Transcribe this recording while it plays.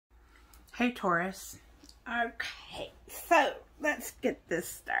Hey Taurus. Okay, so let's get this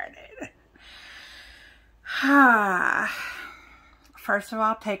started. First of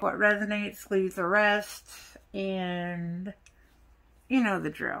all, take what resonates, leave the rest, and you know the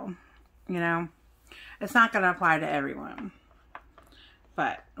drill. You know, it's not going to apply to everyone,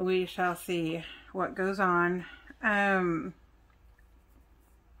 but we shall see what goes on. I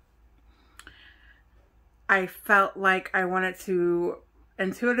felt like I wanted to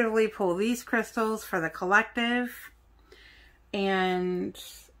intuitively pull these crystals for the collective, and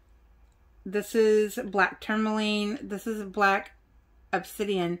this is black tourmaline, this is black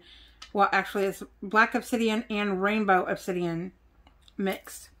obsidian. Well, actually it's black obsidian and rainbow obsidian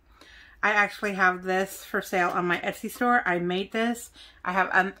mixed. I actually have this for sale on my Etsy store. I made this. I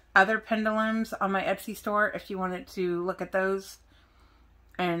have other pendulums on my Etsy store if you wanted to look at those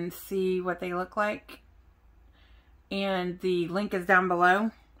and see what they look like. And the link is down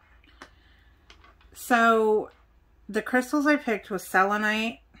below. So the crystals I picked was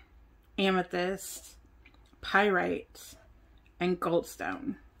selenite, amethyst, pyrite, and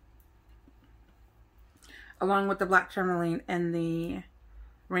goldstone, along with the black tourmaline and the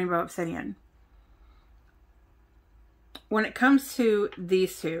rainbow obsidian. When it comes to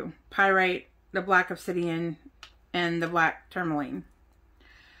these two, pyrite, the black obsidian, and the black tourmaline,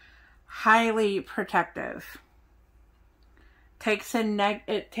 highly protective.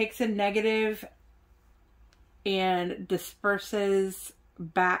 It takes a negative and disperses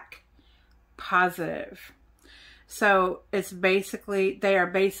back positive. So it's basically, they are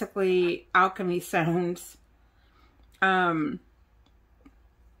basically alchemy stones. You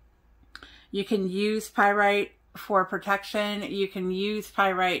can use pyrite for protection. You can use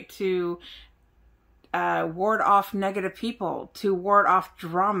pyrite to ward off negative people, to ward off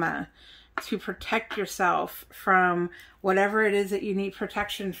drama, to protect yourself from whatever it is that you need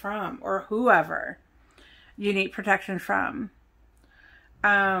protection from, or whoever you need protection from.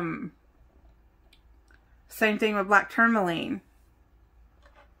 Same thing with black tourmaline.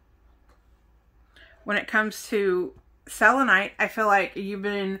 When it comes to selenite, I feel like you've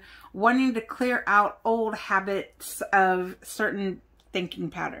been wanting to clear out old habits of certain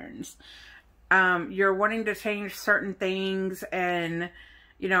thinking patterns. You're wanting to change certain things and,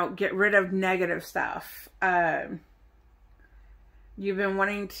 you know, get rid of negative stuff. You've been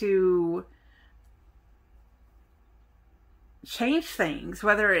wanting to change things,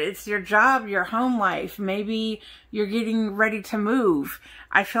 whether it's your job, your home life, maybe you're getting ready to move.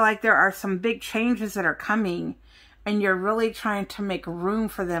 I feel like there are some big changes that are coming, and you're really trying to make room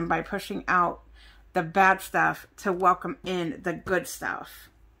for them by pushing out the bad stuff to welcome in the good stuff.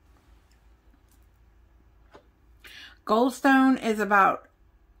 Goldstone is about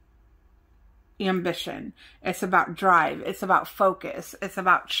ambition. It's about drive. It's about focus. It's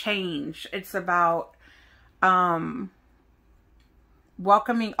about change. It's about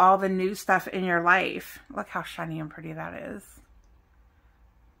welcoming all the new stuff in your life. Look how shiny and pretty that is.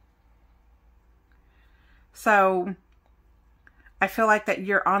 So I feel like that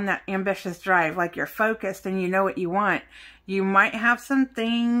you're on that ambitious drive, like you're focused and you know what you want. You might have some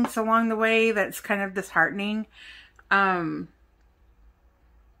things along the way that's kind of disheartening.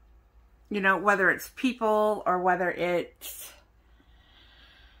 You know, whether it's people or whether it's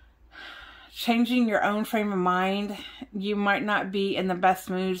changing your own frame of mind. You might not be in the best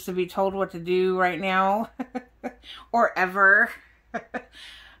moods to be told what to do right now or ever.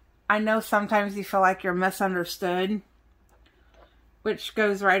 I know sometimes you feel like you're misunderstood, which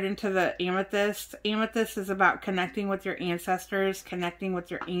goes right into the amethyst. Amethyst is about connecting with your ancestors, connecting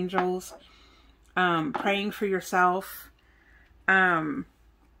with your angels, praying for yourself,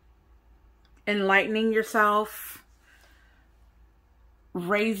 enlightening yourself,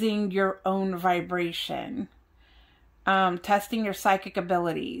 raising your own vibration, testing your psychic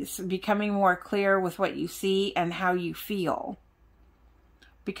abilities, becoming more clear with what you see and how you feel,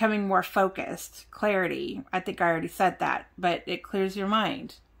 becoming more focused, clarity. I think I already said that, but it clears your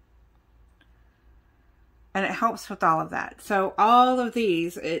mind. And it helps with all of that. So all of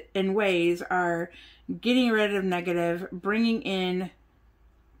these, in ways, are getting rid of negative, bringing in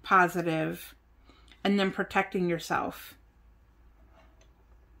positive, and then protecting yourself.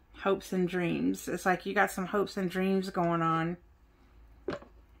 Hopes and dreams. It's like you got some hopes and dreams going on.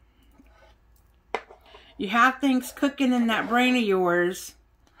 You have things cooking in that brain of yours,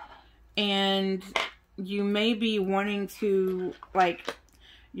 and you may be wanting to, like,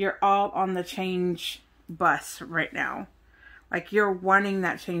 you're all on the change bus right now. Like, you're wanting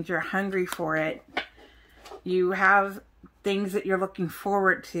that change. You're hungry for it. You have things that you're looking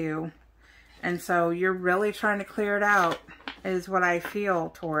forward to. And so you're really trying to clear it out, is what I feel,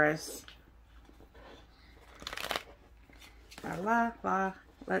 Taurus. La, la, la.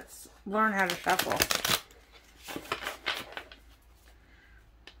 Let's learn how to shuffle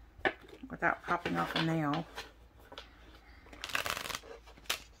without popping off a nail.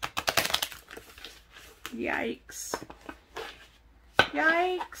 Yikes.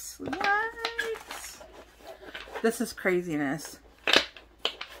 Yikes. Yikes. This is craziness.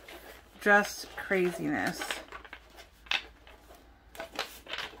 Just craziness.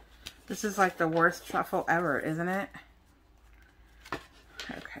 This is like the worst shuffle ever, isn't it?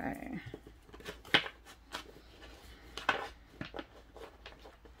 Okay.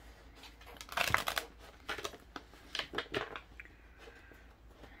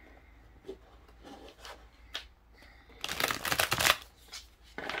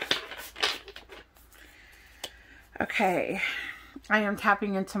 Okay. I am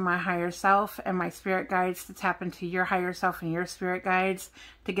tapping into my higher self and my spirit guides to tap into your higher self and your spirit guides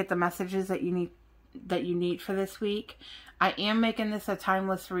to get the messages that you need for this week. I am making this a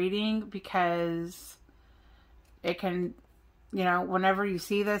timeless reading because it can, you know, whenever you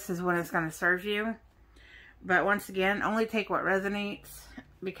see this is when it's going to serve you. But once again, only take what resonates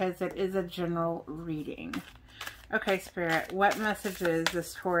because it is a general reading. Okay, Spirit, what messages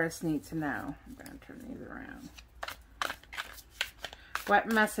does Taurus need to know? I'm going to turn these around.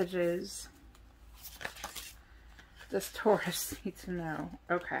 What messages does Taurus need to know?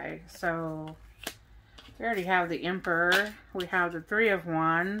 Okay, so we already have the Emperor. We have the Three of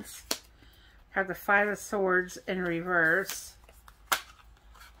Wands. We have the Five of Swords in reverse.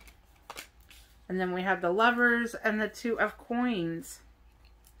 And then we have the Lovers and the Two of Coins,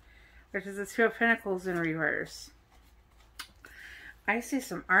 which is the Two of Pentacles in reverse. I see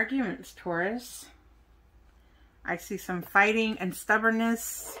some arguments, Taurus. I see some fighting and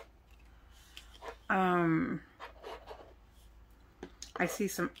stubbornness. I see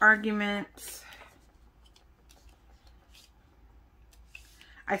some arguments.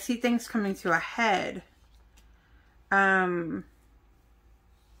 I see things coming to a head.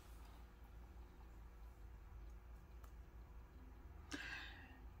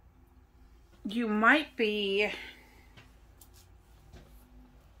 You might be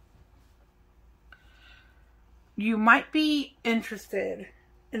interested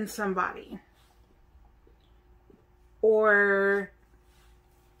in somebody, or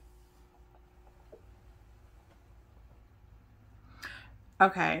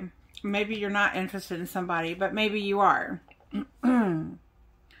okay, maybe you're not interested in somebody, but maybe you are.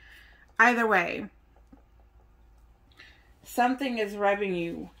 Either way, something is rubbing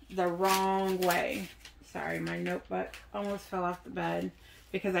you the wrong way. Sorry, my notebook almost fell off the bed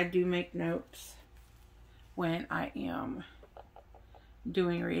because I do make notes when I am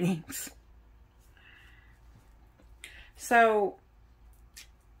doing readings. So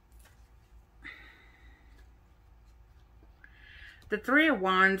the Three of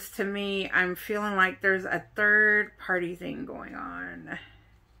Wands, to me, I'm feeling like there's a third party thing going on.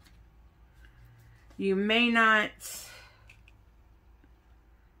 You may not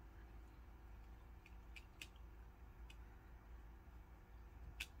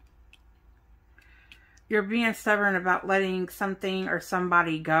you're being stubborn about letting something or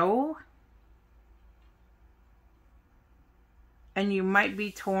somebody go. And you might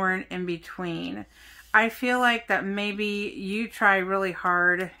be torn in between. I feel like that maybe you try really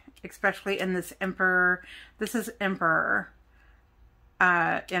hard, especially in this Emperor. This is Emperor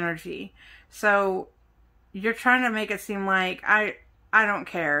energy. So you're trying to make it seem like I don't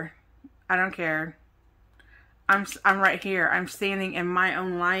care. I don't care. I'm right here. I'm standing in my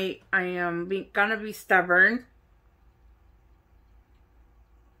own light. I am gonna be stubborn.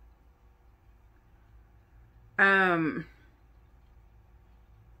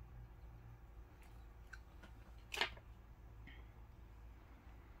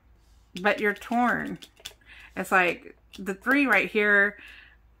 But you're torn. It's like the three right here.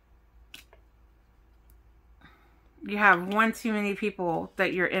 You have one too many people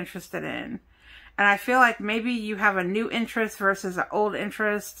that you're interested in. And I feel like maybe you have a new interest versus an old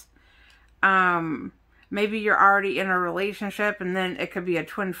interest. Maybe you're already in a relationship and then it could be a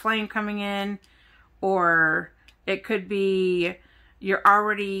twin flame coming in. Or it could be you're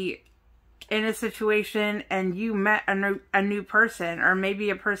already in a situation and you met a new person. Or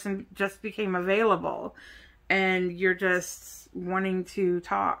maybe a person just became available and you're just wanting to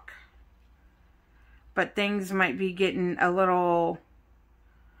talk. But things might be getting a little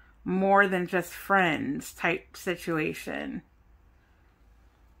more than just friends type situation.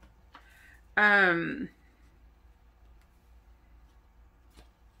 And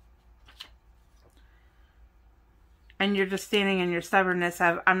you're just standing in your stubbornness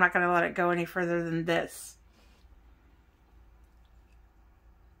of, I'm not going to let it go any further than this.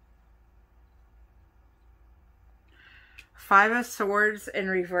 Five of Swords in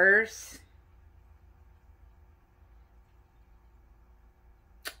reverse.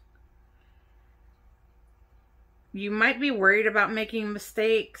 You might be worried about making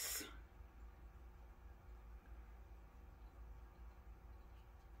mistakes.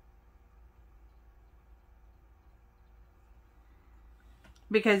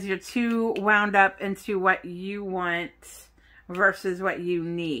 Because you're too wound up into what you want versus what you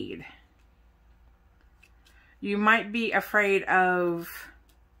need. You might be afraid of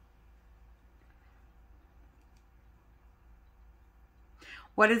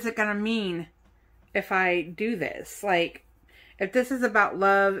what is it going to mean if I do this? Like, if this is about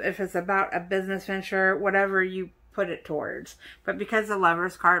love, if it's about a business venture, whatever you put it towards. But because the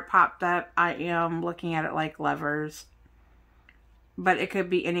Lovers card popped up, I am looking at it like Lovers. But it could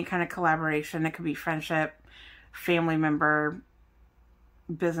be any kind of collaboration. It could be friendship, family member,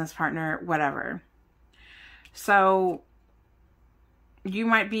 business partner, whatever. So you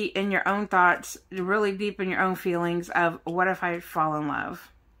might be in your own thoughts, really deep in your own feelings of, what if I fall in love?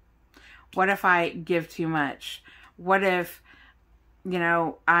 What if I give too much? What if, you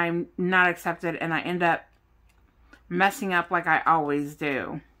know, I'm not accepted and I end up messing up like I always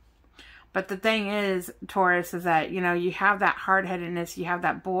do? But the thing is, Taurus, is that, you know, you have that hard-headedness, you have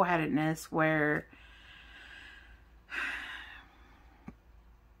that bullheadedness where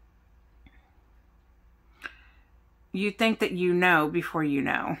you think that you know before you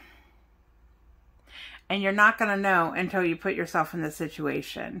know. And you're not going to know until you put yourself in this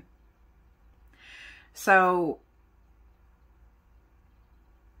situation. So,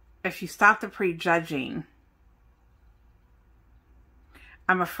 if you stop the prejudging,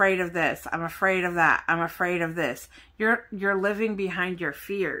 I'm afraid of this, I'm afraid of that, I'm afraid of this. You're living behind your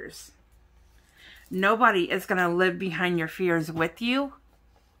fears. Nobody is going to live behind your fears with you.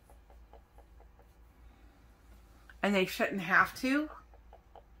 And they shouldn't have to.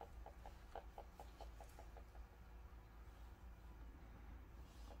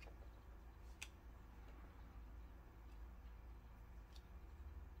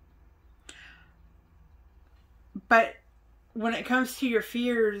 But when it comes to your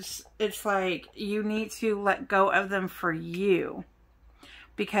fears, it's like you need to let go of them for you.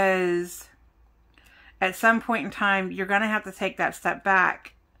 Because at some point in time, you're going to have to take that step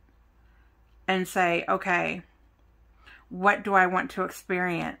back and say, okay, what do I want to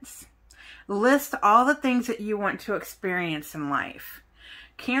experience? List all the things that you want to experience in life.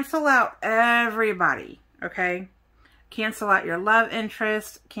 Cancel out everybody, okay? Cancel out your love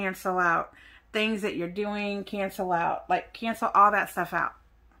interest, cancel out things that you're doing, cancel out, like, cancel all that stuff out.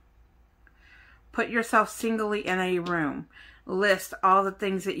 Put yourself singly in a room. List all the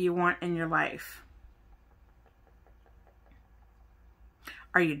things that you want in your life.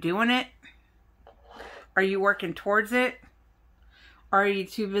 Are you doing it? Are you working towards it? Or are you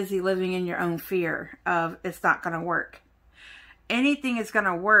too busy living in your own fear of it's not going to work? Anything is going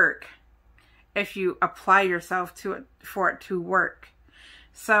to work if you apply yourself to it for it to work.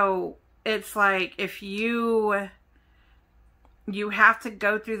 So it's like if you have to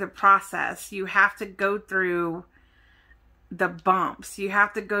go through the process. You have to go through the bumps. You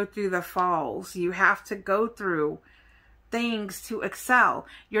have to go through the falls. You have to go through things to excel.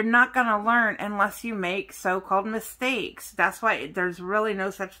 You're not going to learn unless you make so-called mistakes. That's why there's really no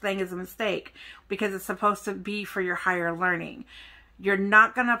such thing as a mistake, because it's supposed to be for your higher learning. You're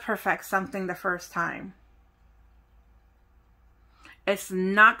not going to perfect something the first time. It's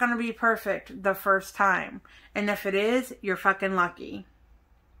not going to be perfect the first time. And if it is, you're fucking lucky.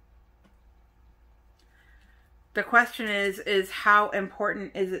 The question is how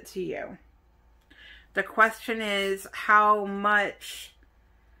important is it to you? The question is, how much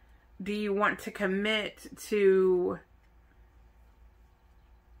do you want to commit to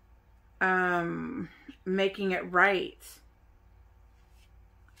making it right?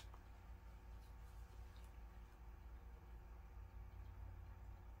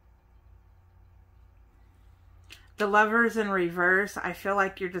 The Lovers in reverse, I feel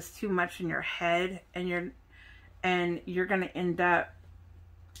like you're just too much in your head, and you're going to end up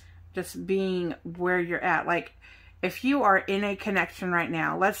just being where you're at. Like, if you are in a connection right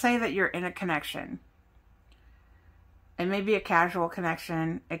now, let's say that you're in a connection. It may be a casual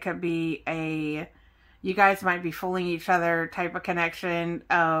connection. It could be you guys might be fooling each other type of connection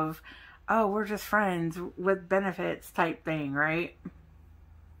of, oh, we're just friends with benefits type thing, right?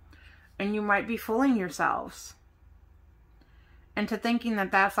 And you might be fooling yourselves into thinking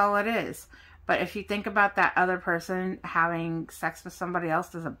that that's all it is. But if you think about that other person having sex with somebody else,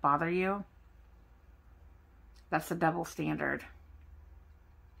 does it bother you? That's a double standard.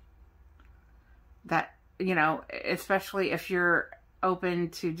 That you know, especially if you're open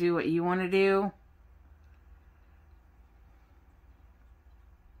to do what you want to do.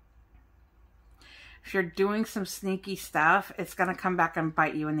 If you're doing some sneaky stuff, it's going to come back and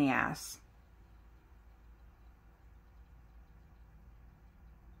bite you in the ass.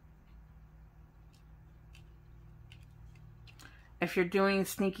 If you're doing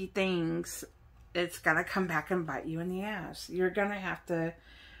sneaky things, it's going to come back and bite you in the ass. You're going to have to,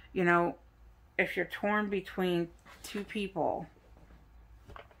 you know, if you're torn between two people,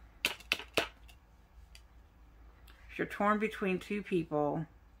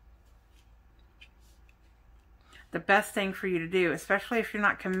 the best thing for you to do, especially if you're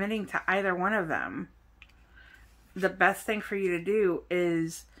not committing to either one of them, the best thing for you to do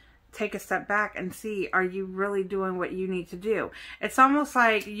is take a step back and see, are you really doing what you need to do? It's almost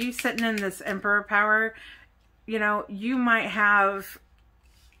like you sitting in this emperor power. You know, you might have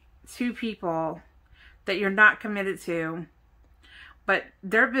two people that you're not committed to, but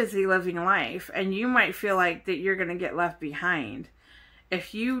they're busy living life, and you might feel like that you're going to get left behind.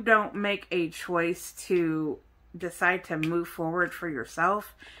 If you don't make a choice to decide to move forward for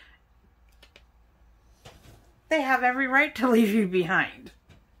yourself, they have every right to leave you behind.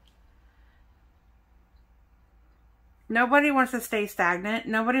 Nobody wants to stay stagnant.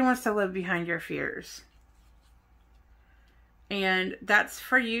 Nobody wants to live behind your fears. And that's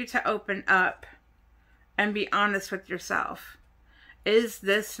for you to open up and be honest with yourself. Is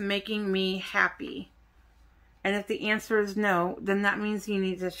this making me happy? And if the answer is no, then that means you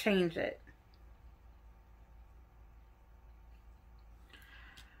need to change it.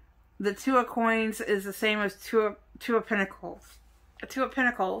 The Two of Coins is the same as Two of Pentacles. Two of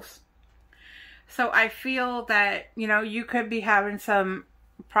Pentacles. So I feel that, you know, you could be having some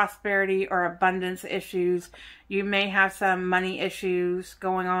prosperity or abundance issues. You may have some money issues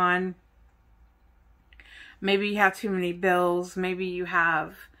going on. Maybe you have too many bills. Maybe you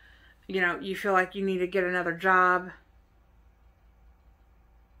have, you know, you feel like you need to get another job.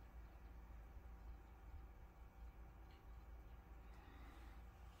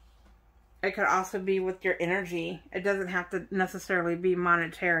 It could also be with your energy. It doesn't have to necessarily be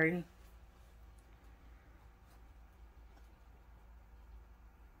monetary.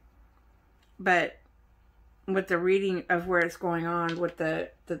 But with the reading of where it's going on, with the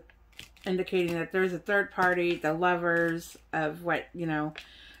indicating that there's a third party, the lovers of what, you know,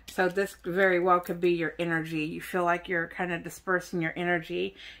 so this very well could be your energy. You feel like you're kind of dispersing your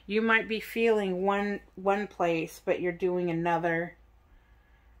energy. You might be feeling one place, but you're doing another.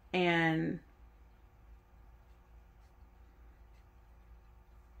 And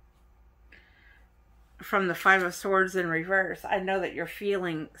from the Five of Swords in reverse, I know that you're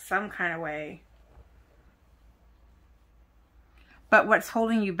feeling some kind of way. But what's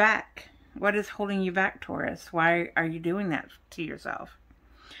holding you back? What is holding you back, Taurus? Why are you doing that to yourself?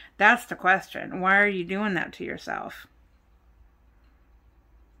 That's the question. Why are you doing that to yourself?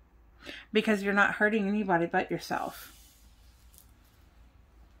 Because you're not hurting anybody but yourself.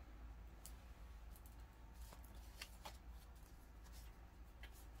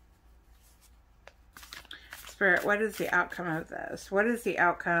 Spirit, what is the outcome of this? What is the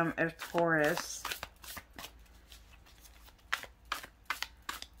outcome if Taurus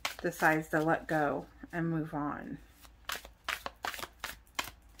decides to let go and move on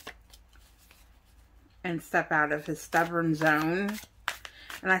and step out of his stubborn zone?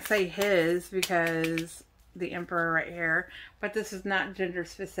 And I say his because the Emperor right here, but this is not gender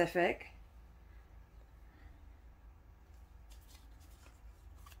specific.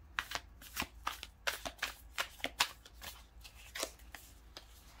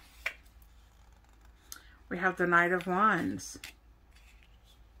 We have the Knight of Wands.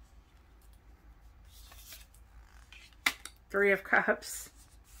 Three of Cups.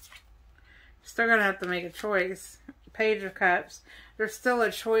 Still going to have to make a choice. Page of Cups. There's still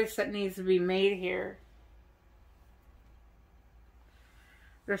a choice that needs to be made here.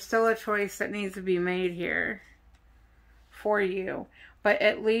 There's still a choice that needs to be made here for you. But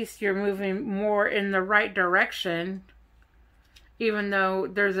at least you're moving more in the right direction, even though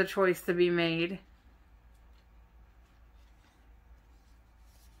there's a choice to be made.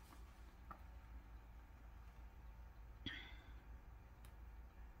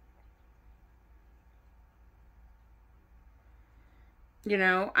 You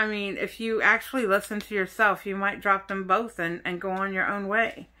know, I mean, if you actually listen to yourself, you might drop them both and go on your own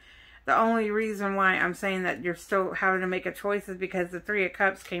way. The only reason why I'm saying that you're still having to make a choice is because the Three of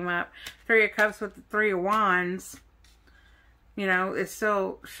Cups came up. Three of Cups with the Three of Wands. You know, it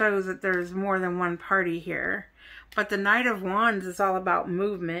still shows that there's more than one party here. But the Knight of Wands is all about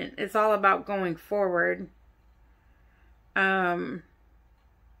movement. It's all about going forward.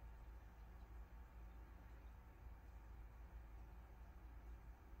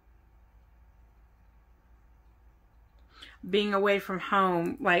 Being away from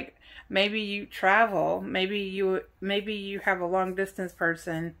home, like maybe you travel, maybe you have a long distance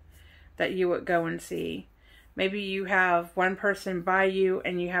person that you would go and see. Maybe you have one person by you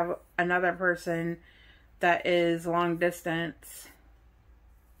and you have another person that is long distance.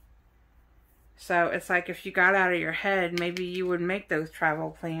 So it's like if you got out of your head, maybe you would make those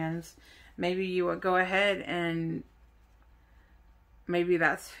travel plans. Maybe you would go ahead and maybe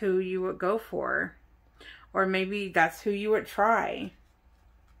that's who you would go for. Or maybe that's who you would try.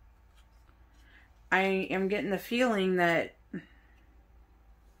 I am getting the feeling that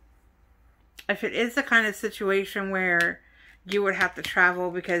if it is the kind of situation where you would have to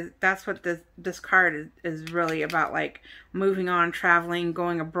travel, because that's what this card is really about, like moving on, traveling,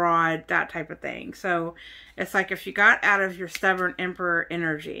 going abroad, that type of thing. So it's like if you got out of your stubborn emperor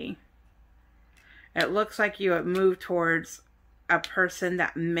energy, it looks like you would move towards a person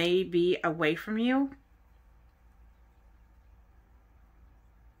that may be away from you.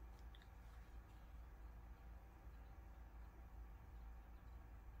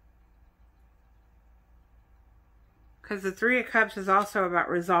 Because the Three of Cups is also about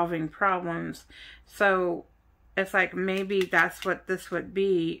resolving problems. So it's like maybe that's what this would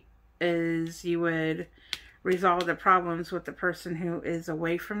be, is you would resolve the problems with the person who is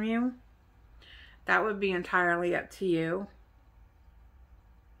away from you. That would be entirely up to you.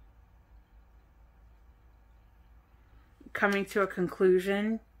 Coming to a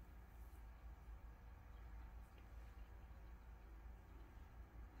conclusion.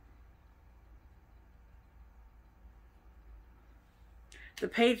 The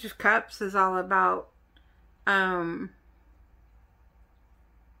Page of Cups is all about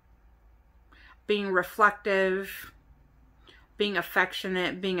being reflective, being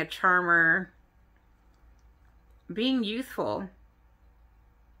affectionate, being a charmer, being youthful.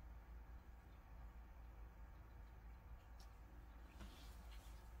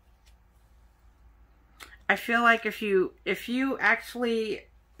 I feel like if you actually,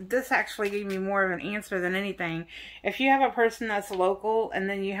 this actually gave me more of an answer than anything. If you have a person that's local and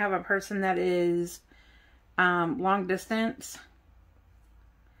then you have a person that is long distance,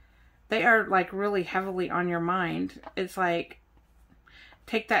 they are like really heavily on your mind. It's like,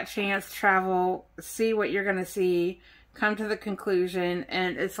 take that chance, travel, see what you're going to see, come to the conclusion,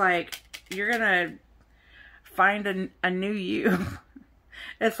 and it's like you're going to find a new you.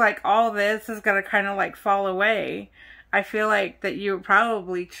 It's like all this is going to kind of like fall away. I feel like that you would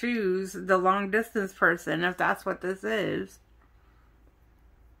probably choose the long distance person if that's what this is.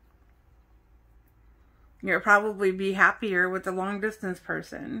 You'll probably be happier with the long distance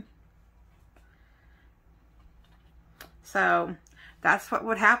person. So that's what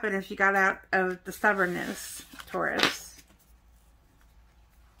would happen if you got out of the stubbornness, Taurus.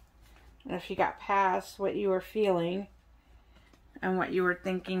 And if you got past what you were feeling and what you were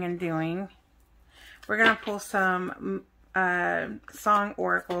thinking and doing. We're going to pull some song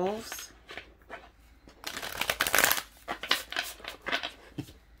oracles.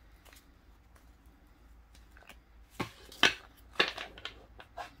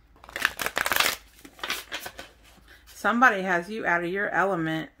 Somebody has you out of your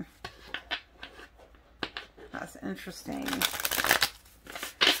element. That's interesting.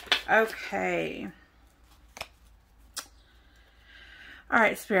 Okay. All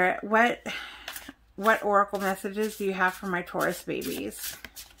right, Spirit. What oracle messages do you have for my Taurus babies?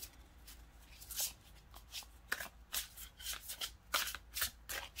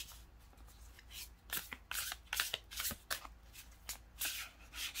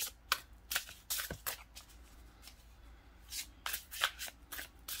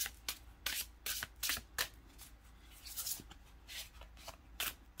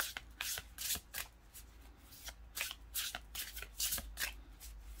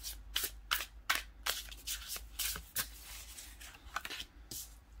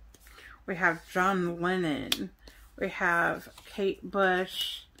 We have John Lennon. We have Kate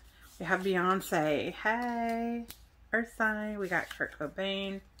Bush. We have Beyonce. Hey, Earth sign. We got Kurt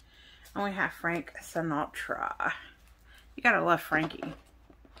Cobain. And we have Frank Sinatra. You gotta love Frankie.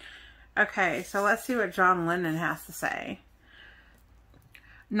 Okay, so let's see what John Lennon has to say.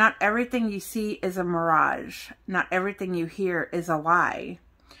 Not everything you see is a mirage. Not everything you hear is a lie.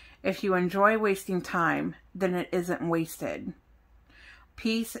 If you enjoy wasting time, then it isn't wasted.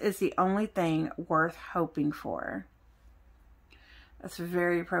 Peace is the only thing worth hoping for. That's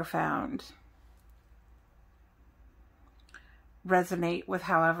very profound. Resonate with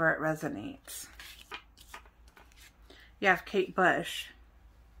however it resonates. You have Kate Bush.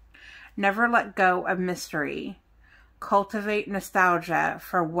 Never let go of mystery. Cultivate nostalgia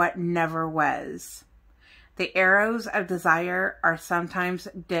for what never was. The arrows of desire are sometimes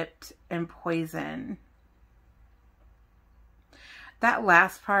dipped in poison. That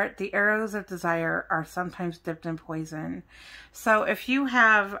last part, the arrows of desire are sometimes dipped in poison. So if you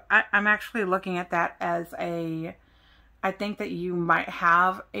have, I'm actually looking at that as I think that you might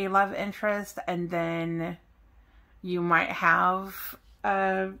have a love interest, and then you might have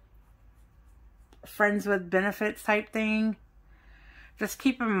a friends with benefits type thing. Just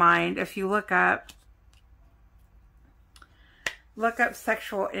keep in mind, if you look up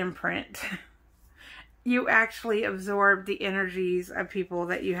sexual imprint, you actually absorb the energies of people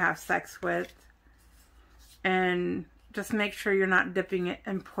that you have sex with. And just make sure you're not dipping it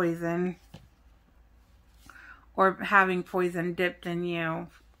in poison or having poison dipped in you,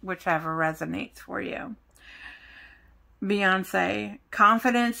 whichever resonates for you. Beyonce,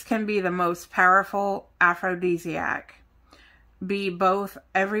 confidence can be the most powerful aphrodisiac. Be both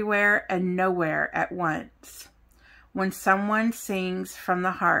everywhere and nowhere at once. When someone sings from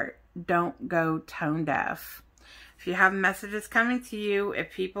the heart, don't go tone deaf. If you have messages coming to you,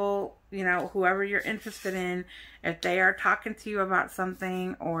 if people, you know, whoever you're interested in, if they are talking to you about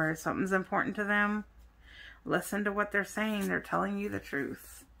something or something's important to them, listen to what they're saying. They're telling you the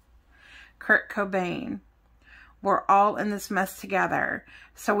truth. Kurt Cobain, we're all in this mess together,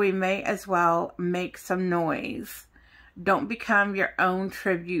 so we may as well make some noise. Don't become your own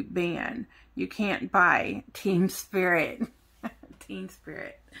tribute band. You can't buy Team Spirit. Teen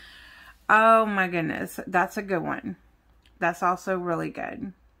Spirit. Oh my goodness. That's a good one. That's also really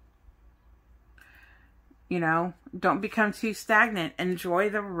good. You know, don't become too stagnant. Enjoy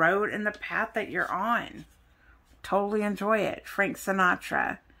the road and the path that you're on. Totally enjoy it. Frank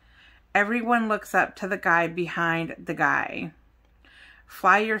Sinatra. Everyone looks up to the guy behind the guy.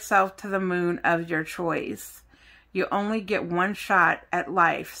 Fly yourself to the moon of your choice. You only get one shot at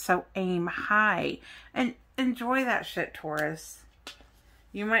life, so aim high. And enjoy that shit, Taurus.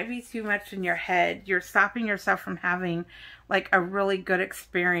 You might be too much in your head. You're stopping yourself from having, like, a really good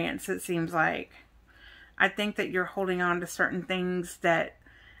experience, it seems like. I think that you're holding on to certain things that,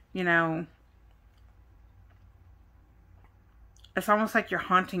 you know, it's almost like you're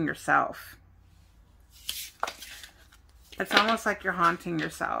haunting yourself. It's almost like you're haunting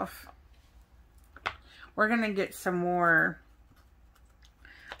yourself. We're going to get some more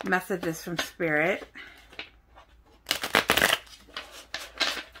messages from Spirit.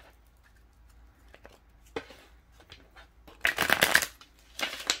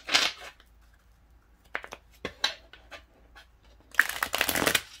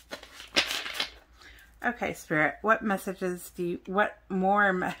 Okay, Spirit, what messages do you, what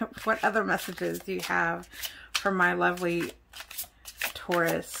other messages do you have for my lovely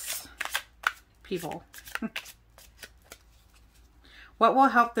Taurus people? What will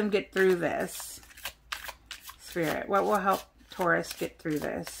help them get through this? Spirit, what will help Taurus get through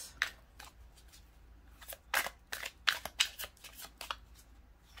this?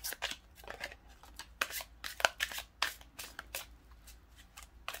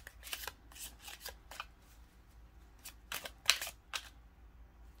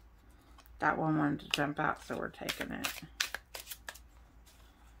 That one wanted to jump out, so we're taking it.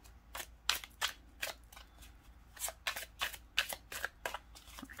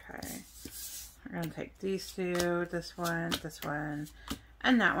 Okay. We're going to take these two, this one,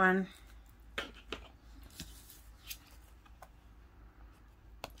 and that one.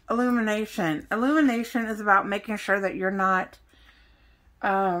 Illumination. Illumination is about making sure that you're not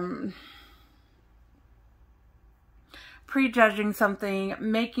prejudging something,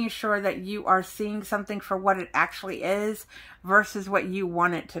 making sure that you are seeing something for what it actually is versus what you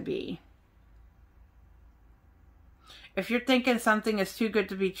want it to be. If you're thinking something is too good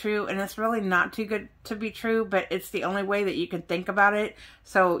to be true, and it's really not too good to be true, but it's the only way that you can think about it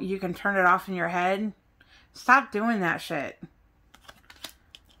so you can turn it off in your head, stop doing that shit.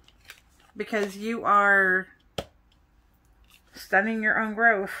 Because you are stunning your own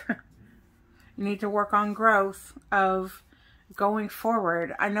growth. You need to work on growth of going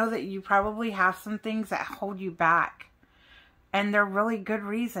forward. I know that you probably have some things that hold you back. And they're really good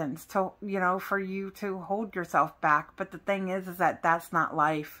reasons to, you know, for you to hold yourself back. But the thing is that that's not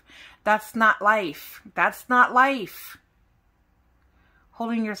life. That's not life. That's not life.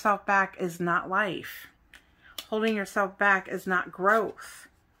 Holding yourself back is not life. Holding yourself back is not growth.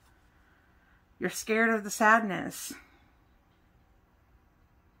 You're scared of the sadness.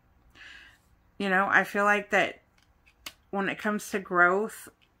 You know, I feel like that when it comes to growth,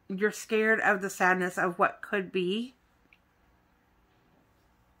 you're scared of the sadness of what could be.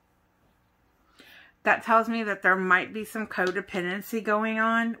 That tells me that there might be some codependency going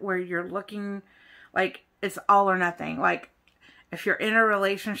on where you're looking like it's all or nothing. Like if you're in a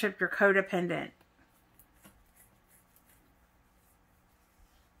relationship, you're codependent.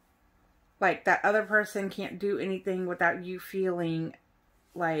 Like that other person can't do anything without you feeling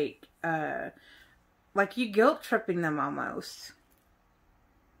like you guilt tripping them almost.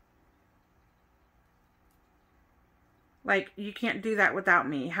 Like, you can't do that without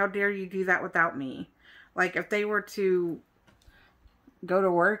me. How dare you do that without me? Like, if they were to go to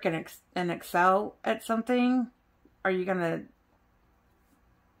work and excel at something, are you gonna...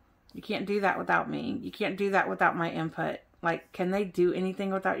 You can't do that without me. You can't do that without my input. Like, can they do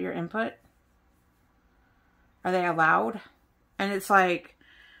anything without your input? Are they allowed? And it's like,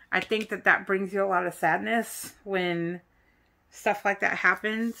 I think that brings you a lot of sadness when stuff like that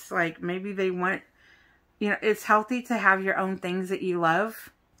happens. Like, maybe they want... You know, it's healthy to have your own things that you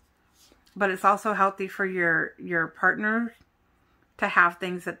love, but it's also healthy for your partner to have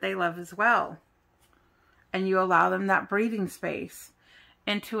things that they love as well. And you allow them that breathing space.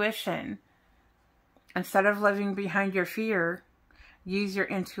 Intuition. Instead of living behind your fear, use your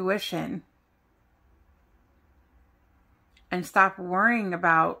intuition. And stop worrying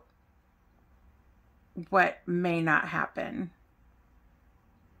about what may not happen.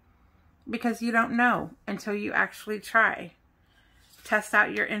 Because you don't know until you actually try. Test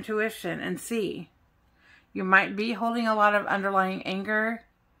out your intuition and see. You might be holding a lot of underlying anger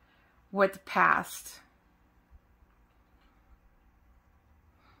with the past.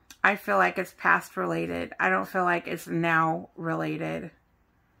 I feel like it's past related. I don't feel like it's now related.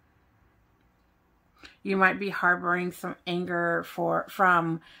 You might be harboring some anger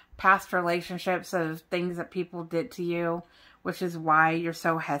from past relationships of things that people did to you, which is why you're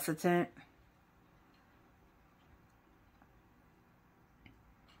so hesitant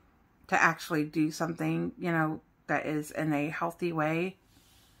to actually do something, you know, that is in a healthy way.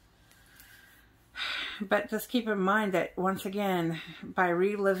 But just keep in mind that, once again, by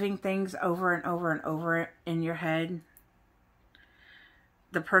reliving things over and over and over in your head,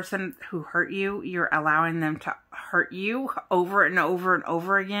 the person who hurt you, you're allowing them to hurt you over and over and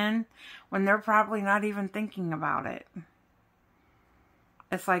over again when they're probably not even thinking about it.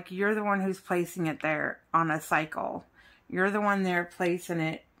 It's like you're the one who's placing it there on a cycle. You're the one there placing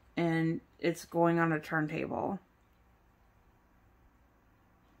it, and it's going on a turntable.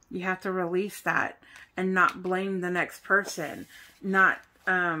 You have to release that and not blame the next person. Not,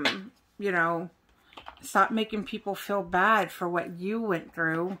 you know, stop making people feel bad for what you went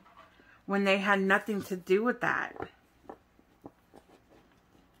through when they had nothing to do with that.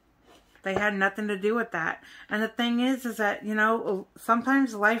 They had nothing to do with that. And the thing is that, you know,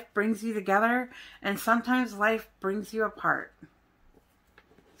 sometimes life brings you together and sometimes life brings you apart.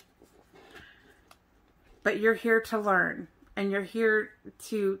 But you're here to learn. And you're here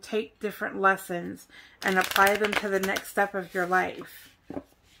to take different lessons and apply them to the next step of your life.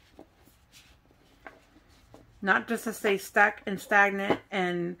 Not just to stay stuck and stagnant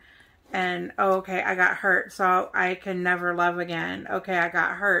and oh, okay, I got hurt, so I can never love again. Okay, I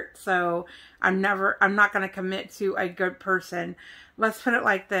got hurt, so I'm not going to commit to a good person. Let's put it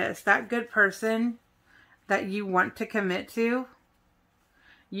like this. That good person that you want to commit to,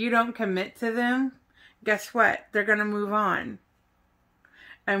 you don't commit to them, guess what? They're going to move on.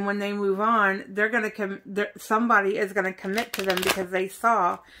 And when they move on, somebody is going to commit to them because they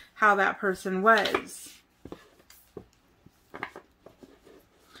saw how that person was.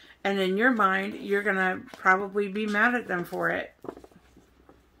 And in your mind, you're going to probably be mad at them for it.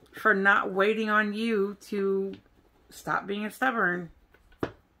 For not waiting on you to stop being stubborn.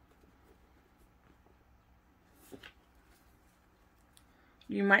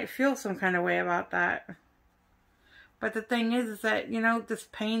 You might feel some kind of way about that. But the thing is that, you know, this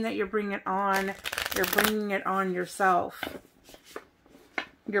pain that you're bringing it on yourself.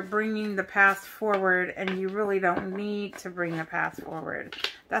 You're bringing the past forward, and you really don't need to bring the past forward.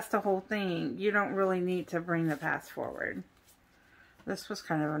 That's the whole thing. You don't really need to bring the past forward. This was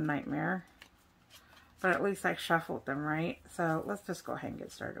kind of a nightmare. But at least I shuffled them, right? So let's just go ahead and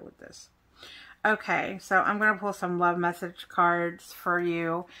get started with this. Okay, so I'm going to pull some love message cards for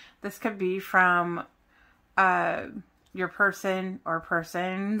you. This could be from your person or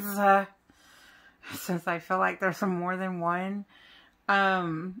persons, since I feel like there's more than one.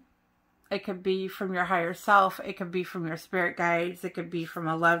 It could be from your higher self. It could be from your spirit guides. It could be from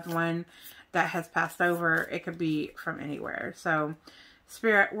a loved one that has passed over. It could be from anywhere. So,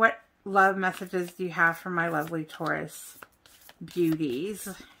 Spirit, what love messages do you have for my lovely Taurus beauties?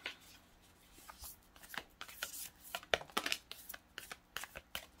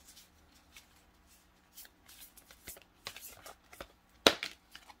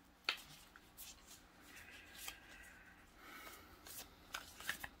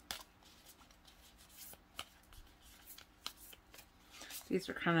 These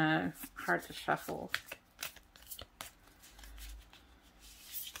are kind of hard to shuffle.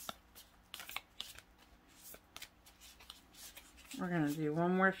 We're going to do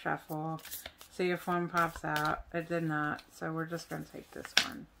one more shuffle. See if one pops out. It did not. So we're just going to take this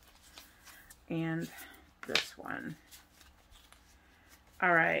one. And this one.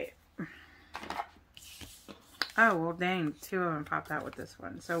 Alright. Oh, well dang. 2 of them popped out with this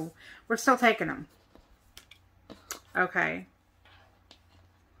one. So we're still taking them. Okay.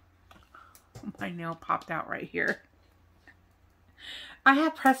 My nail popped out right here. I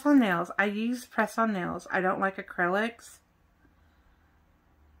have press-on nails. I use press-on nails. I don't like acrylics.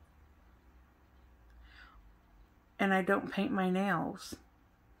 And I don't paint my nails.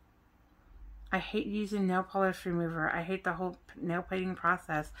 I hate using nail polish remover. I hate the whole nail painting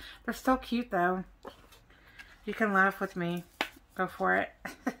process. They're still cute though. You can laugh with me. Go for it.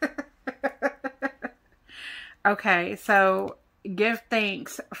 Okay, so give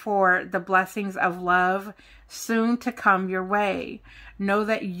thanks for the blessings of love soon to come your way. Know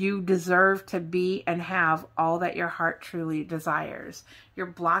that you deserve to be and have all that your heart truly desires. You're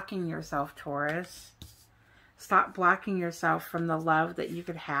blocking yourself, Taurus. Stop blocking yourself from the love that you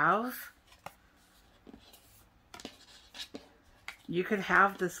could have. You could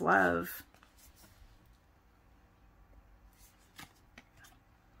have this love.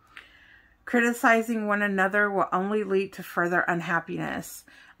 Criticizing one another will only lead to further unhappiness.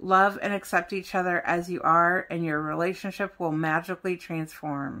 Love and accept each other as you are, and your relationship will magically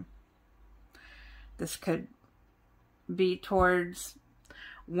transform. This could be towards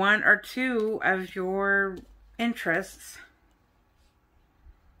 1 or 2 of your interests.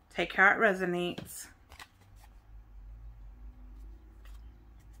 Take how it resonates.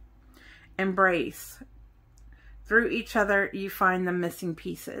 Embrace. Through each other, you find the missing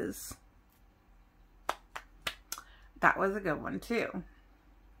pieces. That was a good one too.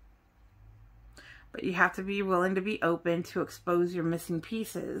 But you have to be willing to be open to expose your missing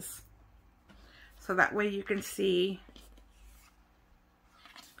pieces. So that way you can see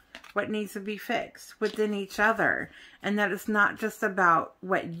what needs to be fixed within each other. And that it's not just about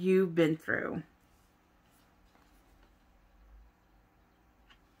what you've been through.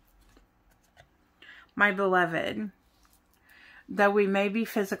 My beloved, though we may be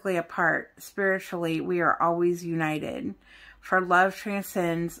physically apart, spiritually we are always united. For love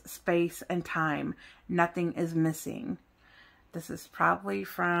transcends space and time. Nothing is missing. This is probably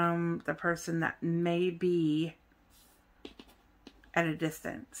from the person that may be at a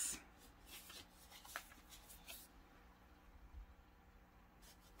distance.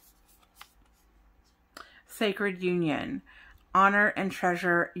 Sacred union. Honor and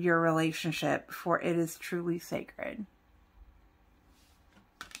treasure your relationship, for it is truly sacred.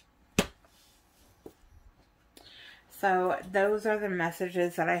 So those are the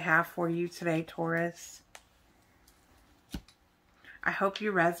messages that I have for you today, Taurus. I hope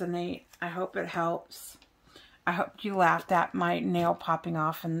you resonate. I hope it helps. I hope you laughed at my nail popping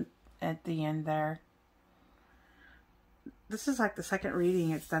off at the end there. This is like the second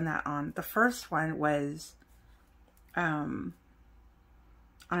reading it's done that on. The first one was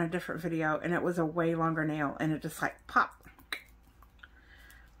on a different video, and it was a way longer nail, and it just like popped.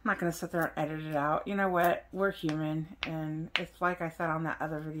 I'm not going to sit there and edit it out. You know what? We're human, and it's like I said on that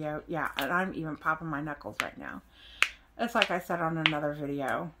other video. Yeah, and I'm even popping my knuckles right now. It's like I said on another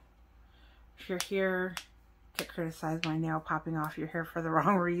video. If you're here to criticize my nail popping off, you're here for the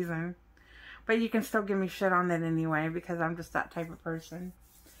wrong reason. But you can still give me shit on it anyway, because I'm just that type of person.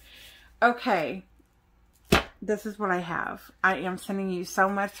 Okay. This is what I have. I am sending you so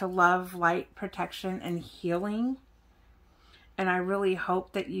much love, light, protection, and healing. And I really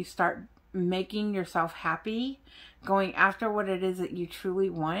hope that you start making yourself happy, going after what it is that you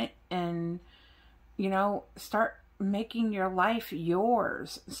truly want, and, you know, start making your life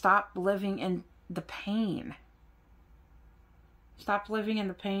yours. Stop living in the pain. Stop living in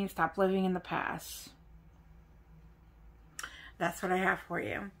the pain. Stop living in the past. That's what I have for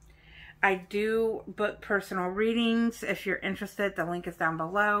you. I do book personal readings. If you're interested, the link is down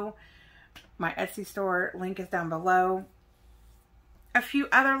below. My Etsy store link is down below. A few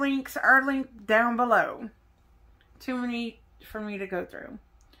other links are linked down below. Too many for me to go through.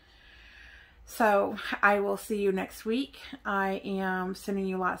 So I will see you next week. I am sending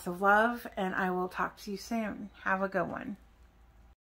you lots of love, and I will talk to you soon. Have a good one.